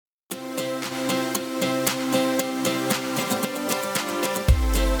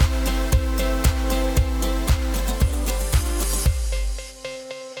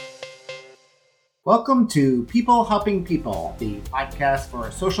Welcome to People Helping People, the podcast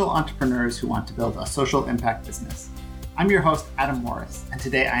for social entrepreneurs who want to build a social impact business. I'm your host, Adam Morris, and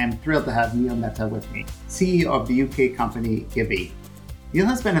today I am thrilled to have Mehta with me, CEO of the UK company Givey. Neil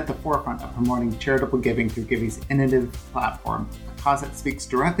has been at the forefront of promoting charitable giving through Givey's innovative platform, a cause that speaks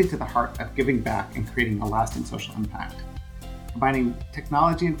directly to the heart of giving back and creating a lasting social impact. Combining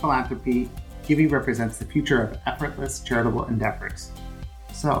technology and philanthropy, Givey represents the future of effortless charitable endeavors.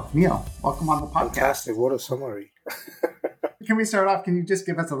 So, Neil, welcome on the podcast. Fantastic. What a summary. Can we start off? Can you just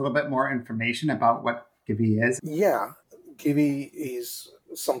give us a little bit more information about what Givey is? Yeah. Givey is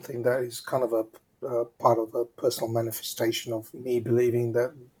something that is kind of a part of a personal manifestation of me believing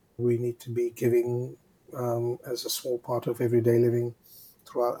that we need to be giving as a small part of everyday living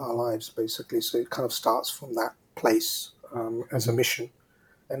throughout our lives, basically. So it kind of starts from that place as a mission.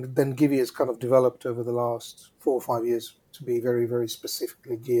 And then Givey has kind of developed over the last 4 or 5 years to be very, very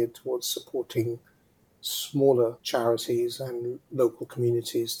specifically geared towards supporting smaller charities and local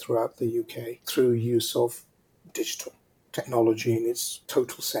communities throughout the UK through use of digital technology in its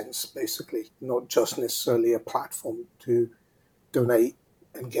total sense, basically, not just necessarily a platform to donate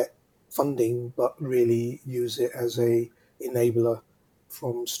and get funding, but really use it as a enabler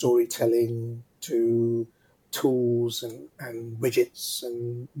from storytelling to tools and widgets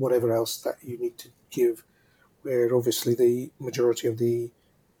and whatever else that you need to give, where obviously the majority of the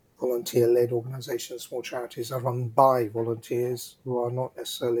volunteer-led organizations, small charities, are run by volunteers who are not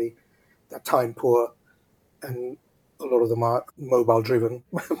necessarily that time poor, and a lot of them are mobile driven,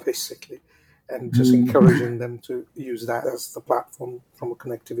 basically, and just encouraging them to use that as the platform from a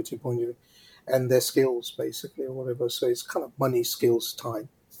connectivity point of view, and their skills, basically, or whatever. So it's kind of money, skills, time,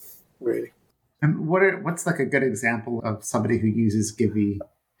 really. And what's like a good example of somebody who uses Givey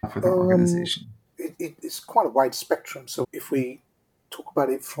for their organization? It's quite a wide spectrum. So if we talk about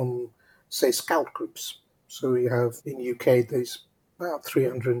it from, say, scout groups. So we have in UK, there's about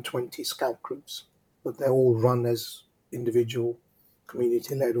 320 scout groups, but they're all run as individual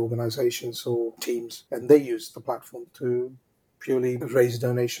community-led organizations or teams. And they use the platform to purely raise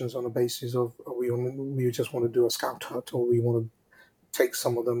donations on a basis of we just want to do a scout hut, or we want to take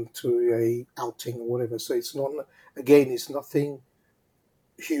some of them to a outing or whatever. So it's nothing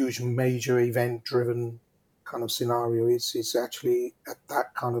huge, major event-driven kind of scenario. It's actually at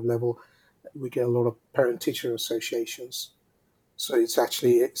that kind of level. We get a lot of parent-teacher associations. So it's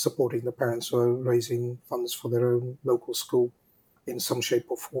actually supporting the parents who are raising funds for their own local school in some shape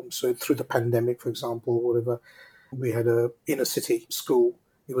or form. So through the pandemic, for example, or whatever, we had a inner city school.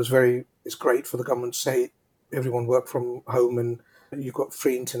 It's great for the government to say everyone work from home and you got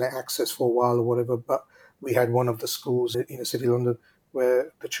free internet access for a while or whatever. But we had one of the schools in inner city London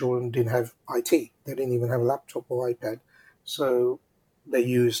where the children didn't have IT. They didn't even have a laptop or iPad. So they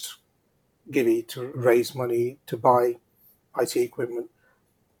used Givey to raise money to buy IT equipment.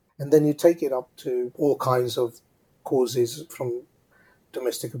 And then you take it up to all kinds of causes, from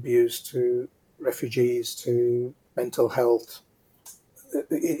domestic abuse to refugees to mental health.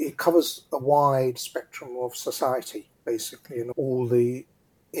 It covers a wide spectrum of society, basically, in all the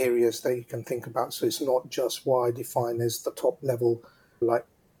areas that you can think about. So it's not just what I define as the top level, like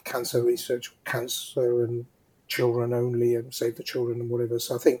cancer research, cancer and children only, and save the children and whatever.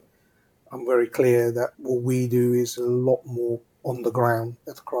 So I think I'm very clear that what we do is a lot more on the ground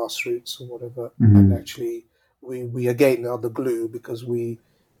at the grassroots or whatever. Mm-hmm. And actually, we again are the glue, because we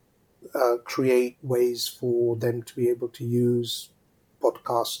create ways for them to be able to use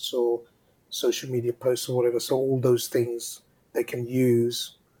podcasts or social media posts or whatever. So all those things they can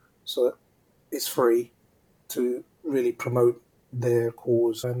use, so it's free to really promote their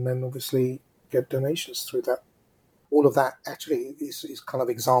cause, and then obviously get donations through that. All of that actually is kind of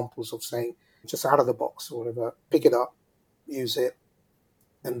examples of saying, just out of the box or whatever, pick it up, use it,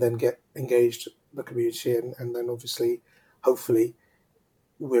 and then get engaged in the community. And then obviously, hopefully,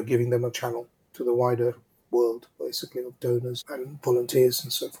 we're giving them a channel to the wider world, basically, of donors and volunteers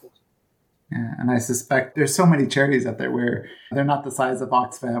and so forth. Yeah, and I suspect there's so many charities out there where they're not the size of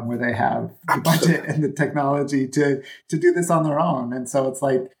Oxfam, where they have the budget and the technology to do this on their own. And so it's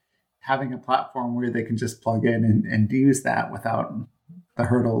like having a platform where they can just plug in and use that without the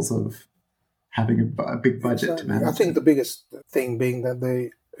hurdles of having a big budget to manage. I think the biggest thing being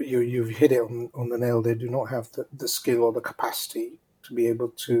that you've hit it on the nail. They do not have the skill or the capacity to be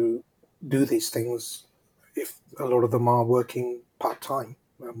able to do these things if a lot of them are working part-time.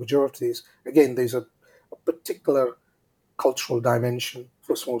 Majority is, again, there's a particular cultural dimension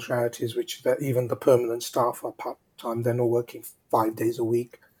for small charities, which that even the permanent staff are part-time. They're not working 5 days a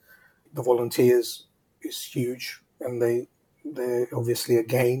week. The volunteers is huge, and they obviously,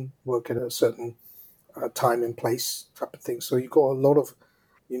 again, work at a certain time and place type of thing. So you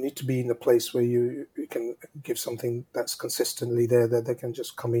need to be in a place where you can give something that's consistently there that they can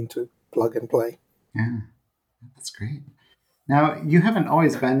just come into plug and play. Yeah, that's great. Now, you haven't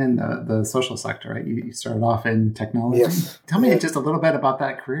always been in the social sector, right? You started off in technology. Yes. Tell me just a little bit about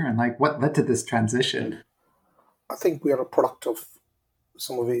that career and like what led to this transition. I think we are a product of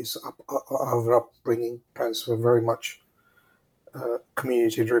some of his our upbringing. Parents were very much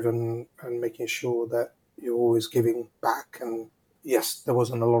community driven and making sure that you're always giving back. And yes, there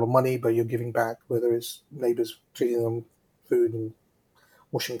wasn't a lot of money, but you're giving back, whether it's neighbours treating them food and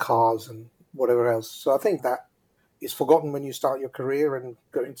washing cars and whatever else. So I think that is forgotten when you start your career and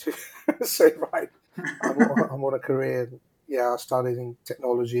going to say, right, I'm on a career. Yeah, I started in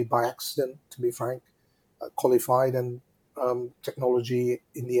technology by accident, to be frank. I qualified, and technology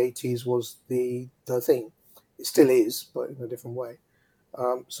in the 80s was the thing. It still is, but in a different way.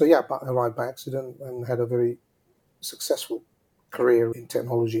 So yeah, I arrived by accident and had a very successful career in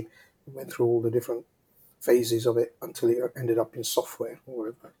technology. Went through all the different phases of it until it ended up in software or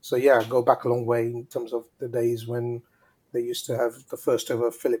whatever. So yeah, go back a long way in terms of the days when they used to have the first ever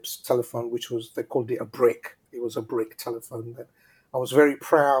Philips telephone, which was, they called it a brick. It was a brick telephone. I was very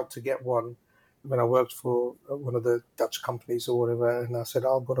proud to get one when I worked for one of the Dutch companies or whatever, and I said,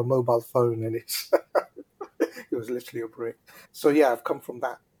 I've got a mobile phone, and it was literally a brick. So yeah, I've come from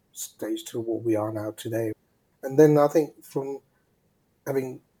that stage to what we are now today. And then I think from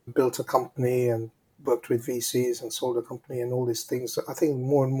having built a company and worked with VCs and sold a company and all these things, I think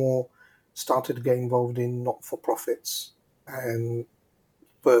more and more started to get involved in not-for-profits, and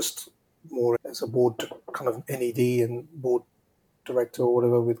first more as a board kind of NED and board director or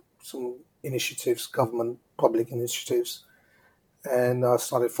whatever with some initiatives, government, public initiatives. And I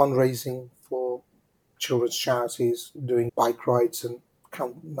started fundraising for children's charities, doing bike rides and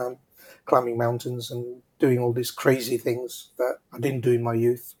climbing mountains and doing all these crazy things that I didn't do in my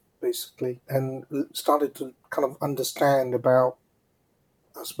youth, basically. And started to kind of understand about,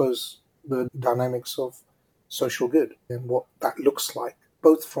 I suppose, the dynamics of social good and what that looks like,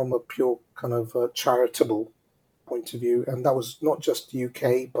 both from a pure kind of charitable point of view. And that was not just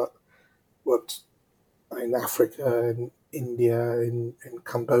UK, but worked in Africa, in India, in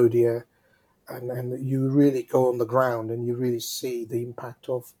Cambodia. And you really go on the ground and you really see the impact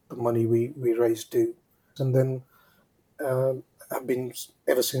of the money we raise do. And then I've been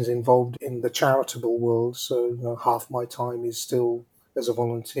ever since involved in the charitable world. So half my time is still as a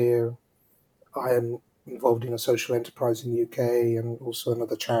volunteer. I am involved in a social enterprise in the UK and also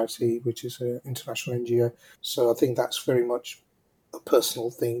another charity, which is an international NGO. So I think that's very much a personal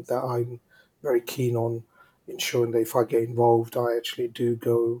thing that I'm very keen on ensuring that if I get involved, I actually do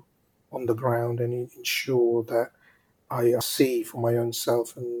go on the ground and ensure that I see for my own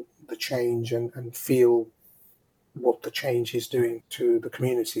self and the change and feel what the change is doing to the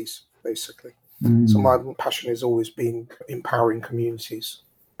communities, basically. So my passion has always been empowering communities.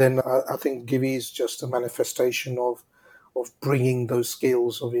 Then I think Givey is just a manifestation of bringing those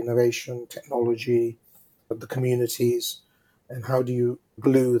skills of innovation, technology, the communities, and how do you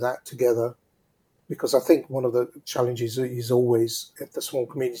glue that together? Because I think one of the challenges is always at the small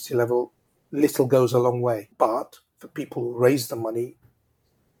community level, little goes a long way. But for people who raise the money,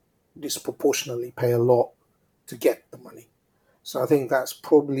 disproportionately pay a lot to get the money. So I think that's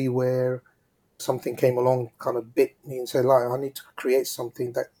probably where something came along, kind of bit me and said, like, I need to create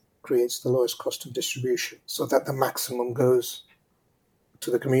something that creates the lowest cost of distribution so that the maximum goes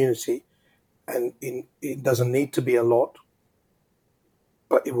to the community. And it doesn't need to be a lot,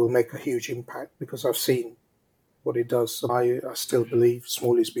 but it will make a huge impact because I've seen what it does. So I still believe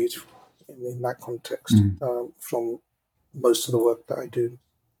small is beautiful in that context from most of the work that I do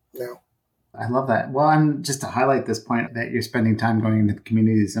now. I love that. Well, and just to highlight this point that you're spending time going into the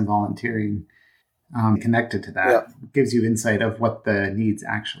communities and volunteering connected to that gives you insight of what the needs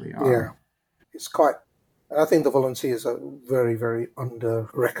actually are. Yeah, it's quite... And I think the volunteers are very, very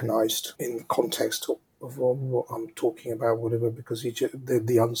under-recognised in the context of what I'm talking about, whatever, because they're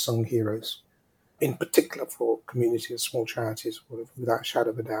the unsung heroes, in particular for communities, small charities, whatever, without a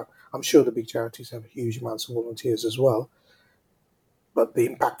shadow of a doubt. I'm sure the big charities have huge amounts of volunteers as well, but the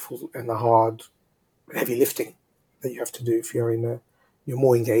impactful and the hard, heavy lifting that you have to do if you're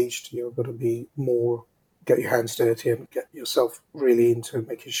more engaged, you've got to be more, get your hands dirty and get yourself really into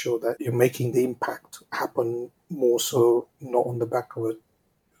making sure that you're making the impact happen more so, not on the back of it,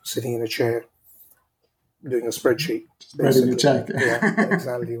 sitting in a chair, doing a spreadsheet. Writing a check. Yeah,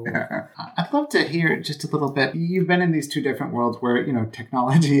 exactly. I'd love to hear just a little bit. You've been in these two different worlds where,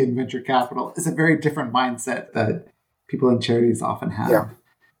 technology and venture capital is a very different mindset that people in charities often have. Yeah.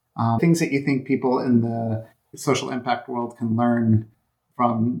 Things that you think people in the social impact world can learn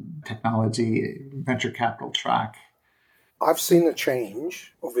from technology, venture capital track? I've seen a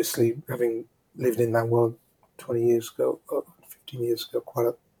change, obviously, having lived in that world 20 years ago, 15 years ago,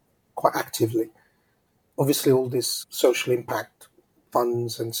 quite actively. Obviously, all this social impact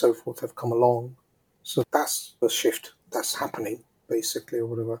funds and so forth have come along. So that's a shift that's happening, basically, or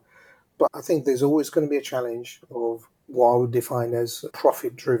whatever. But I think there's always going to be a challenge of what I would define as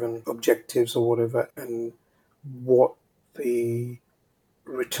profit driven objectives or whatever, and what the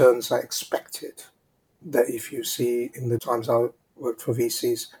returns are expected. That if you see in the times I worked for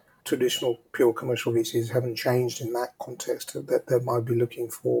VCs, traditional pure commercial VCs haven't changed in that context, that they might be looking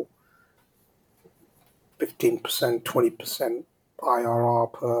for 15%, 20%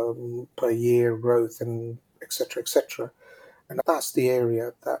 IRR per year growth, and etc., etc. And that's the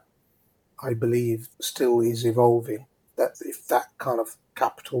area that I believe still is evolving. That if that kind of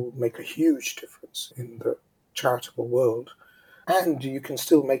capital will make a huge difference in the charitable world, and you can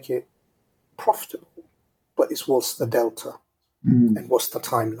still make it profitable, but it's what's the delta and what's the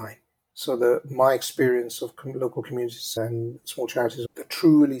timeline. So my experience of local communities and small charities, the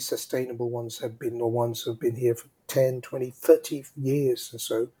truly sustainable ones have been the ones who have been here for 10, 20, 30 years or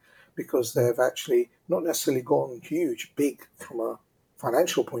so, because they've actually not necessarily gotten huge, big from a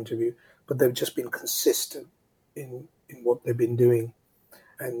financial point of view, but they've just been consistent in what they've been doing.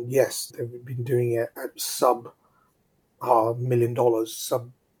 And yes, they've been doing it at sub $1 million,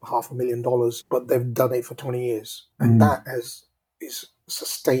 sub $500,000, but they've done it for 20 years. And that is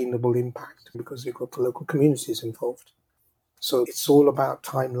sustainable impact because you've got the local communities involved. So it's all about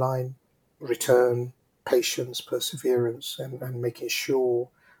timeline, return, patience, perseverance, and making sure.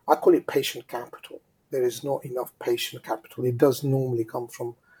 I call it patient capital. There is not enough patient capital. It does normally come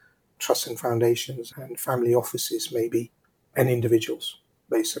from trusts and foundations and family offices, maybe, and individuals,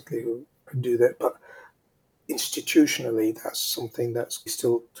 basically, who do that. But institutionally, that's something that's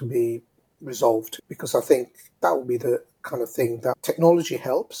still to be resolved, because I think that will be the kind of thing that technology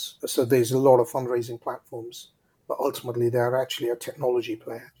helps. So there's a lot of fundraising platforms, but ultimately they're actually a technology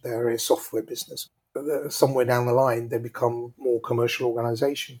player. They're a software business. Somewhere down the line, they become more commercial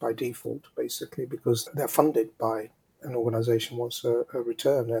organization by default, basically, because they're funded by an organization wants a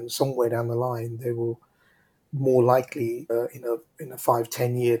return, and somewhere down the line they will more likely in a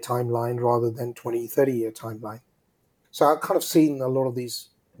 5-10 year timeline rather than 20-30 year timeline. So I've kind of seen a lot of these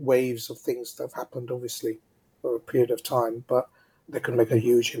waves of things that have happened, obviously, for a period of time, but they can make a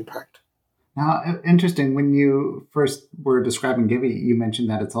huge impact. Now, interesting, when you first were describing Givey, you mentioned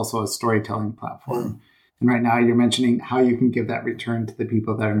that it's also a storytelling platform. And right now you're mentioning how you can give that return to the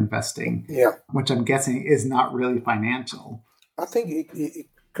people that are investing, which I'm guessing is not really financial. I think it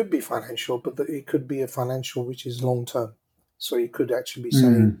could be financial, but it could be a financial which is long term. So you could actually be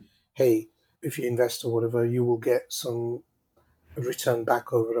saying, hey, if you invest or whatever, you will get some return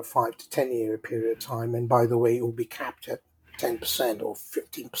back over a 5 to 10 year period of time. And by the way, it will be capped at 10% or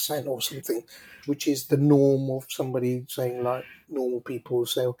 15% or something, which is the norm of somebody saying, like normal people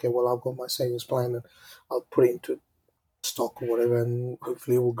say, okay, well, I've got my savings plan and I'll put it into stock or whatever, and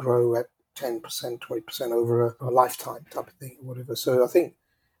hopefully it will grow at 10%, 20% over a lifetime type of thing or whatever. So I think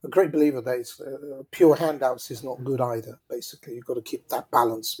a great believer that it's, pure handouts is not good either, basically. You've got to keep that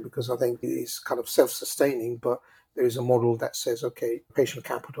balance, because I think it is kind of self-sustaining, but there is a model that says, okay, patient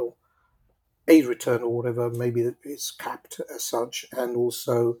capital, a return or whatever, maybe it's capped as such, and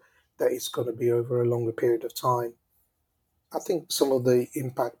also that it's going to be over a longer period of time. I think some of the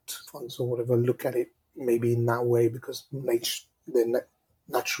impact funds or whatever look at it maybe in that way, because they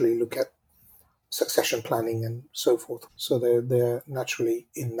naturally look at succession planning and so forth. So they're naturally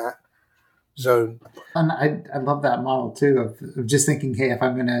in that zone. And I love that model too of just thinking, hey, if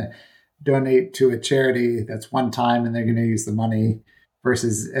I'm going to donate to a charity, that's one time and they're going to use the money,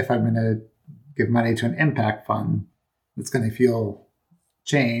 versus if I'm going to give money to an impact fund, it's going to feel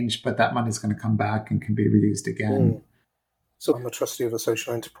change, but that money's going to come back and can be reused again. So I'm a trustee of a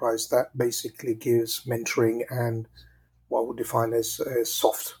social enterprise that basically gives mentoring and what I would define as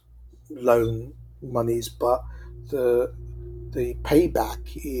soft loan monies, but the payback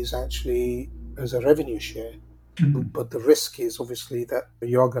is actually as a revenue share. But the risk is obviously that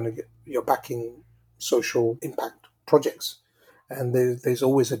you're backing social impact projects, and there's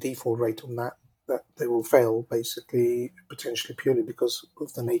always a default rate on that they will fail, basically, potentially purely because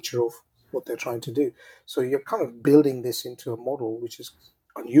of the nature of what they're trying to do. So you're kind of building this into a model which is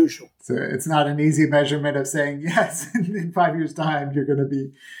unusual. So it's not an easy measurement of saying, yes, in 5 years' time, you're going to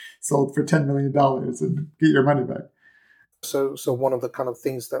be sold for $10 million and get your money back. So one of the kind of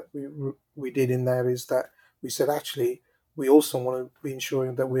things that we did in there is that we said, actually, we also want to be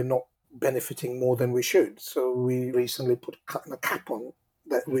ensuring that we're not benefiting more than we should. So we recently put a cap on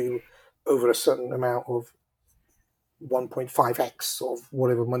that we, over a certain amount of 1.5x of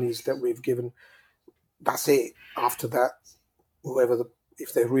whatever monies that we've given, that's it. After that,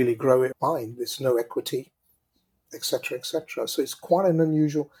 if they really grow it, fine. There's no equity, etc., etc. So it's quite an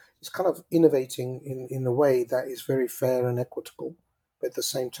unusual. It's kind of innovating in a way that is very fair and equitable. But at the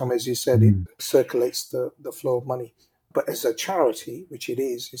same time, as you said, it circulates the flow of money. But as a charity, which it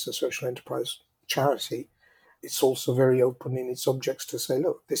is, it's a social enterprise charity, it's also very open in its objects to say,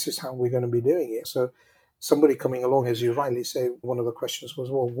 look, this is how we're going to be doing it. So somebody coming along, as you rightly say, one of the questions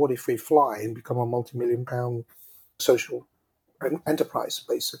was, well, what if we fly and become a multi-million-pound social enterprise,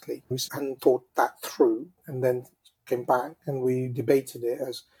 basically? We hadn't thought that through, and then came back and we debated it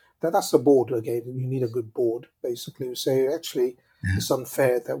as that's the board again. You need a good board, basically, to say, actually, it's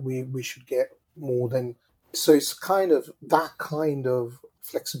unfair that we should get more than. So it's kind of that kind of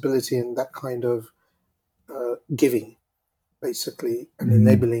flexibility and that kind of giving, basically, and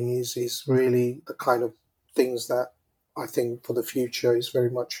enabling is really the kind of things that I think for the future is very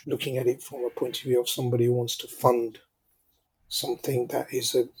much looking at it from a point of view of somebody who wants to fund something that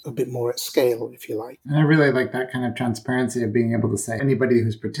is a bit more at scale, if you like. And I really like that kind of transparency of being able to say, anybody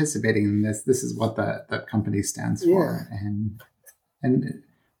who's participating in this is what the company stands for. And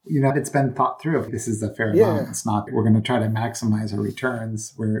it's been thought through. This is a fair amount. It's not, we're going to try to maximize our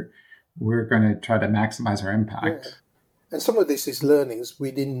returns. We're going to try to maximize our impact. Yeah. And some of this is learnings.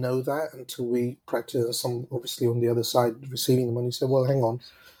 We didn't know that until we practiced. Some, obviously, on the other side, receiving the money, said, well, hang on,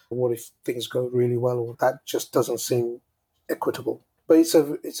 what if things go really well? Or that just doesn't seem equitable. But it's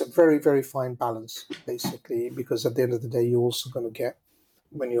a very, very fine balance, basically, because at the end of the day, you're also going to get,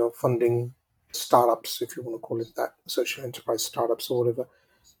 when you're funding startups, if you want to call it that, social enterprise startups or whatever,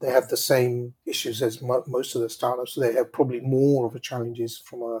 they have the same issues as most of the startups. They have probably more of a challenges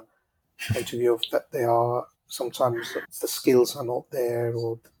from a point of view of that they are sometimes the skills are not there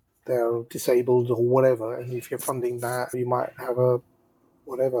or they're disabled or whatever. And if you're funding that, you might have a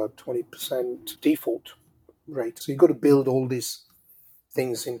 20% default rate. So you've got to build all these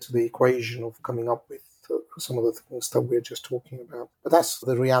things into the equation of coming up with some of the things that we're just talking about. But that's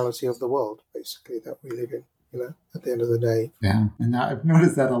the reality of the world, basically, that we live in, at the end of the day. Yeah. And I've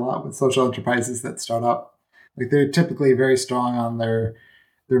noticed that a lot with social enterprises that start up. Like, they're typically very strong on their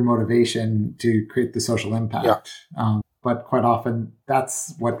motivation to create the social impact. But quite often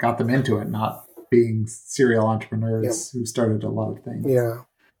that's what got them into it, not being serial entrepreneurs who started a lot of things. Yeah.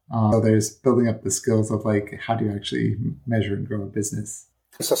 So there's building up the skills of like, how do you actually measure and grow a business?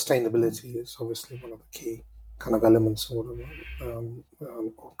 Sustainability is obviously one of the key kind of elements of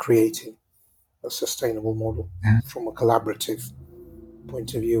creating a sustainable model from a collaborative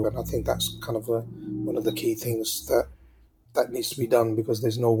point of view. And I think that's kind of one of the key things that needs to be done, because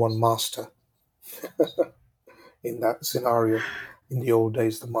there's no one master in that scenario. In the old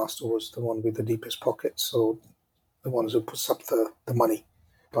days, the master was the one with the deepest pockets, or the ones who puts up the money.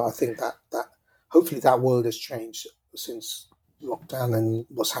 But I think that hopefully that world has changed since lockdown and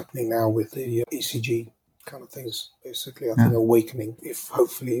what's happening now with the ECG kind of things. Basically, I think awakening, if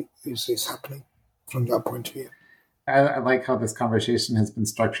hopefully is happening from that point of view. I like how this conversation has been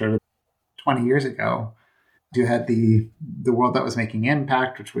structured. 20 years ago, you had the world that was making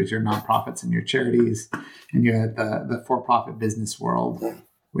impact, which was your nonprofits and your charities, and you had the for-profit business world,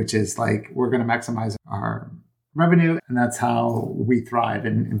 which is like, we're going to maximize our revenue, and that's how we thrive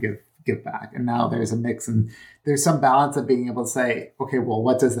and give back. And now there's a mix, and there's some balance of being able to say, okay, well,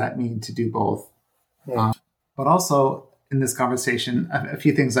 what does that mean to do both? But also in this conversation, a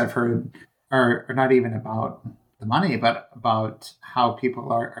few things I've heard are not even about the money, but about how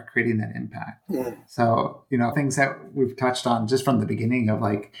people are creating that impact. So, things that we've touched on just from the beginning of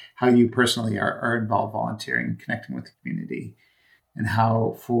like how you personally are involved volunteering, connecting with the community, and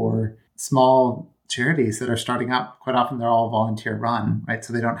how for small charities that are starting up, quite often they're all volunteer run, right?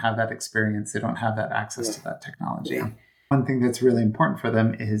 So they don't have that experience. They don't have that access to that technology. One thing that's really important for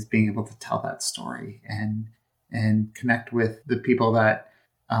them is being able to tell that story and connect with the people that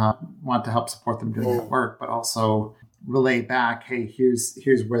want to help support them doing that work, but also relay back, hey, here's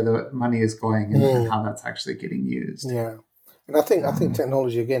where the money is going and how that's actually getting used. Yeah. And I think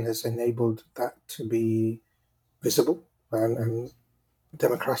technology, again, has enabled that to be visible and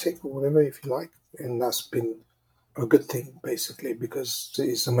democratic, or whatever, if you like. And that's been a good thing, basically, because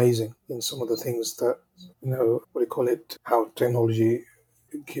it's amazing in some of the things that, how technology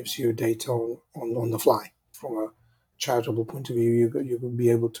gives you data on the fly. From a charitable point of view, you will be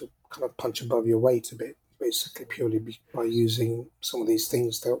able to kind of punch above your weight a bit, basically, purely by using some of these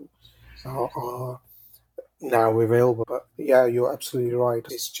things that are now available. But yeah, you're absolutely right.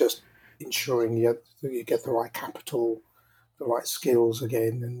 It's just ensuring you get the right capital, the right skills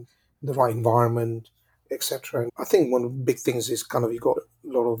again, and the right environment, etc. And I think one of the big things is kind of you got a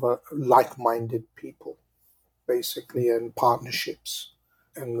lot of like-minded people, basically, and partnerships,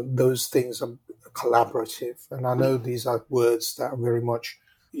 and those things are collaborative. And I know these are words that are very much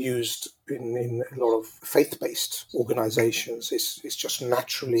used in a lot of faith-based organizations. It's just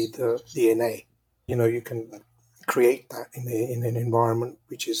naturally the DNA. You can create that in an environment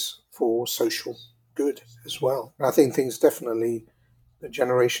which is for social good as well. And I think things definitely, the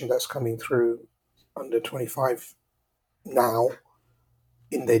generation that's coming through under 25 now,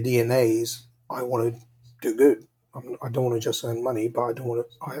 in their DNAs, I want to do good. I don't want to just earn money, but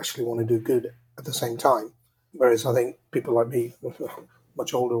I actually want to do good at the same time. Whereas I think people like me,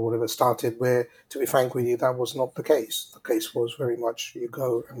 much older or whatever, started where, to be frank with you, that was not the case. The case was very much you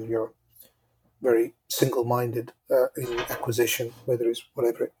go and you're very single-minded in acquisition, whether it's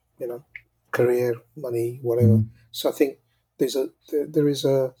whatever, career, money, whatever. Mm. So I think there's a there is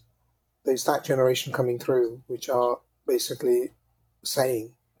a there's that generation coming through which are basically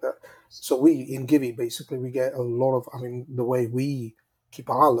saying that. So we in Givey basically we get a lot of. I mean, the way we keep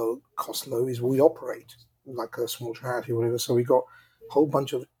our cost low is we operate like a small charity or whatever. So we got a whole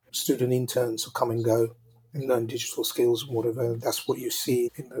bunch of student interns who come and go and learn digital skills or whatever. That's what you see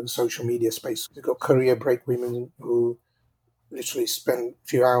in the social media space. We've got career break women who literally spend a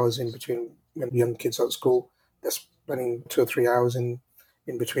few hours in between when young kids are at school. They're spending 2 or 3 hours in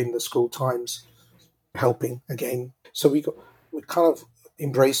between the school times helping again. So we're kind of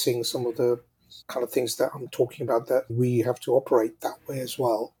embracing some of the kind of things that I'm talking about, that we have to operate that way as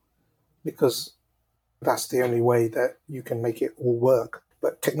well, because that's the only way that you can make it all work.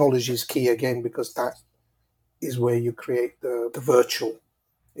 But technology is key again, because that is where you create the virtual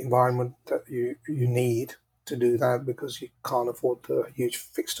environment that you need to do that, because you can't afford the huge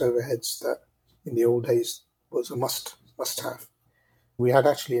fixed overheads that in the old days was a must have. We had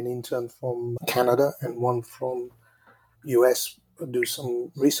actually an intern from Canada and one from US do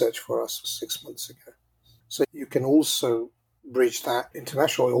some research for us 6 months ago. So you can also bridge that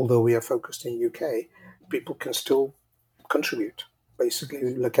internationally, although we are focused in UK, people can still contribute.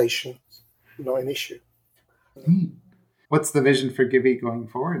 Basically, location, not an issue. Neat. What's the vision for Givey going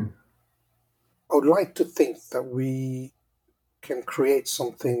forward? I would like to think that we can create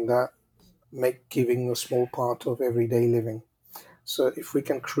something that make giving a small part of everyday living. So if we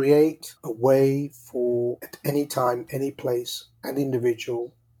can create a way for at any time, any place, an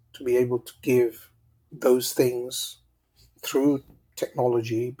individual to be able to give those things through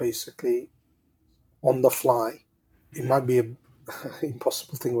technology, basically on the fly, it might be a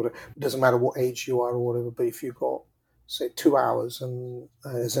impossible thing. It doesn't matter what age you are or whatever, but if you've got, say, 2 hours, and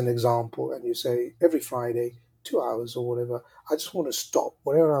as an example, and you say every Friday, 2 hours or whatever, I just want to stop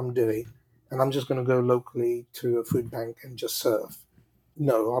whatever I'm doing, and I'm just going to go locally to a food bank and just serve.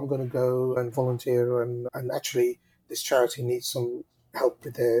 No, I'm going to go and volunteer, and actually, this charity needs some help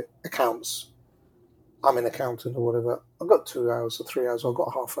with their accounts. I'm an accountant or whatever. I've got 2 hours or 3 hours. I've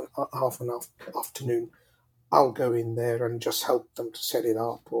got half an afternoon. I'll go in there and just help them to set it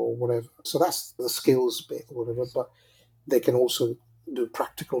up or whatever. So that's the skills bit or whatever. But they can also do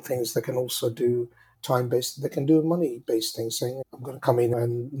practical things. They can also do time-based. They can do money-based things, saying, I'm going to come in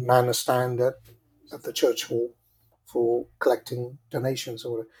and man a stand at the church hall for collecting donations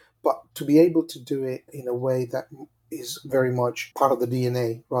or whatever. But to be able to do it in a way that is very much part of the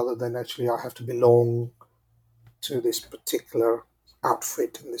DNA, rather than actually I have to belong to this particular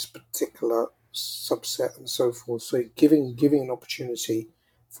outfit and this particular subset and so forth. So giving an opportunity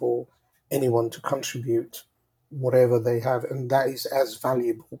for anyone to contribute whatever they have, and that is as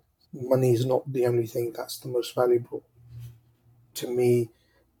valuable. Money is not the only thing that's the most valuable to me.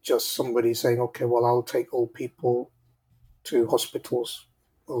 Just somebody saying, okay, well, I'll take old people to hospitals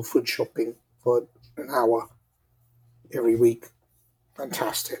or food shopping for an hour every week.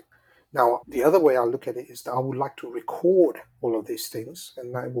 Fantastic. Now, the other way I look at it is that I would like to record all of these things,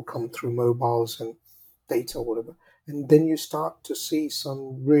 and that will come through mobiles and data or whatever. And then you start to see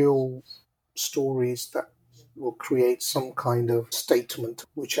some real stories that will create some kind of statement,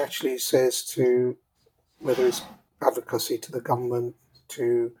 which actually says to, whether it's advocacy to the government,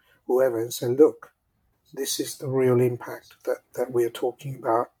 to whoever, and say, look, this is the real impact that we are talking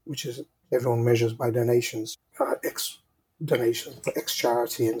about, which is everyone measures by donations, X donations, X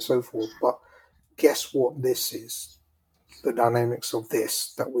charity, and so forth. But guess what this is? The dynamics of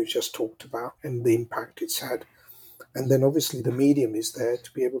this that we've just talked about and the impact it's had. And then obviously the medium is there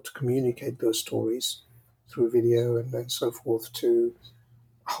to be able to communicate those stories through video and then so forth to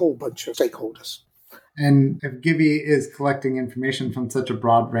a whole bunch of stakeholders. And if Givey is collecting information from such a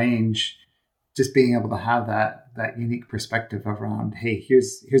broad range, just being able to have that unique perspective around, hey,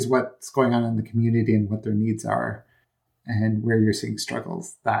 here's what's going on in the community and what their needs are and where you're seeing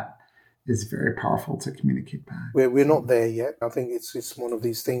struggles, that is very powerful to communicate back. We're not there yet. I think it's one of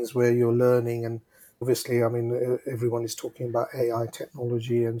these things where you're learning, and obviously, I mean, everyone is talking about AI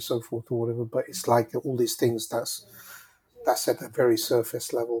technology and so forth or whatever, but it's like all these things that's at a very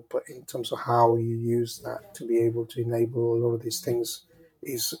surface level. But in terms of how you use that to be able to enable a lot of these things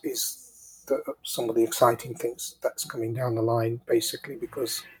is some of the exciting things that's coming down the line, basically,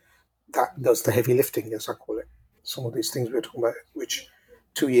 because that does the heavy lifting, as I call it. Some of these things we're talking about, which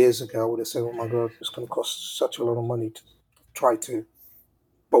 2 years ago I would have said, oh my God, it's going to cost such a lot of money to try to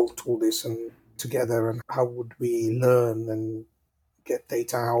bolt all this and together, and how would we learn and get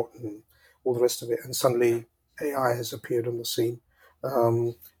data out and all the rest of it. And suddenly AI has appeared on the scene.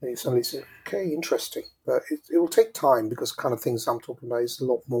 And you suddenly say, okay, interesting. But it will take time, because the kind of things I'm talking about is a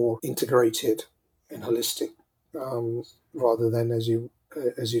lot more integrated and holistic, rather than, as you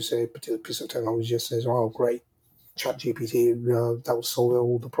say, a particular piece of technology just says, oh, great, ChatGPT, that will solve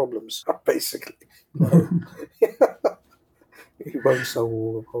all the problems, basically. It won't solve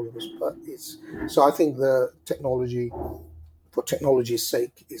all the problems. But so I think the technology, for technology's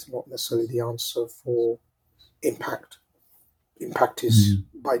sake, is not necessarily the answer for impact. Impact is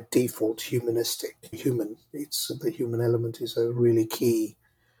by default humanistic. It's the human element is a really key.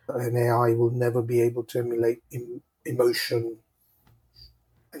 An AI will never be able to emulate emotion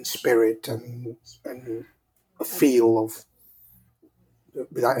and spirit and a feel of,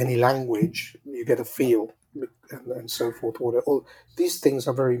 without any language, you get a feel and so forth. All these things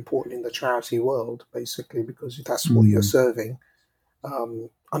are very important in the charity world, basically, because that's what you're serving.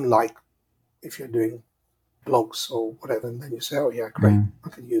 Unlike if you're doing blogs or whatever, and then you say, oh yeah, great, I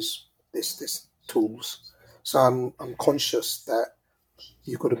can use this tools. So I'm conscious that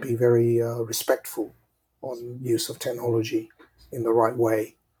you've got to be very respectful on use of technology in the right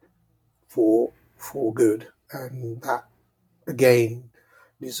way for good, and that again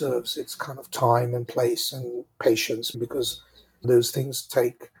deserves its kind of time and place and patience, because those things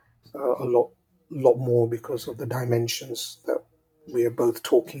take a lot more, because of the dimensions that we are both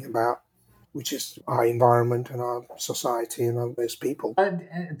talking about, which is our environment and our society and those people.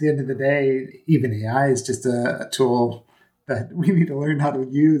 At the end of the day, even AI is just a tool that we need to learn how to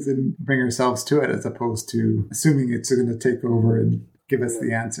use and bring ourselves to it, as opposed to assuming it's going to take over and give us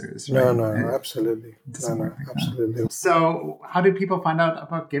the answers. Right? No, absolutely. Absolutely. So how do people find out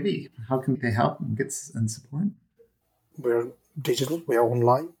about Givey? How can they help and get and support? We're digital. We are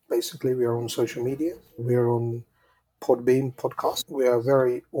online. Basically, we are on social media. We are on Podbean podcast. We are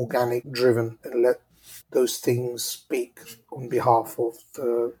very organic driven and let those things speak on behalf of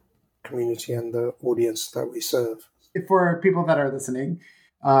the community and the audience that we serve. For people that are listening,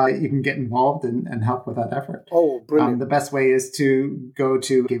 you can get involved and help with that effort. Oh, brilliant. The best way is to go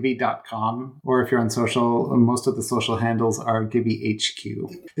to Givey.com, or if you're on social, most of the social handles are Givey HQ.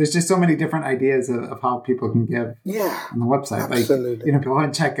 There's just so many different ideas of how people can give on the website. Absolutely. People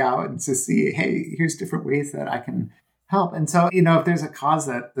want to check out and to see, hey, here's different ways that I can help. And so, if there's a cause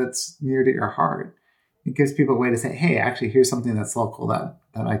that's near to your heart, it gives people a way to say, hey, actually, here's something that's local that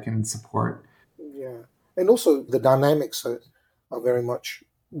I can support. Yeah. And also the dynamics are very much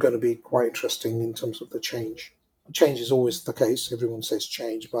going to be quite interesting in terms of the change. Change is always the case. Everyone says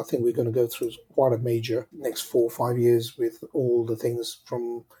change, but I think we're going to go through quite a major next 4 or 5 years with all the things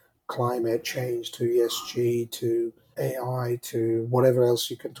from climate change to ESG to AI to whatever else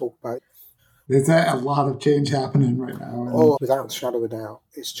you can talk about. There's a lot of change happening right now. Oh, without a shadow of a doubt,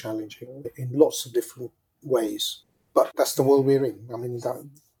 it's challenging in lots of different ways. But that's the world we're in. I mean,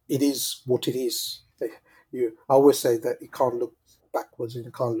 it is what it is. I always say that you can't look backwards and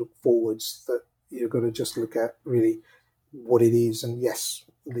you can't look forwards, that you're going to just look at really what it is. And yes,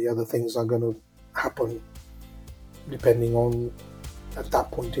 the other things are going to happen depending on at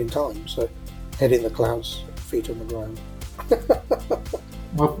that point in time. So head in the clouds, feet on the ground.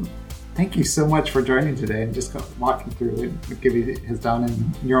 Well, thank you so much for joining today and just walking through what Givey has done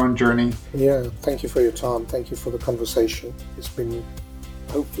and your own journey. Yeah, thank you for your time. Thank you for the conversation. It's been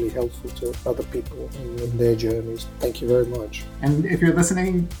hopefully helpful to other people in their journeys. Thank you very much. And if you're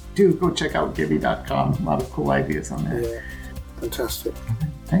listening, do go check out Givey.com. A lot of cool ideas on there. Yeah, fantastic.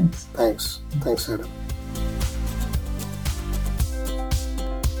 Thanks. Thanks, Adam.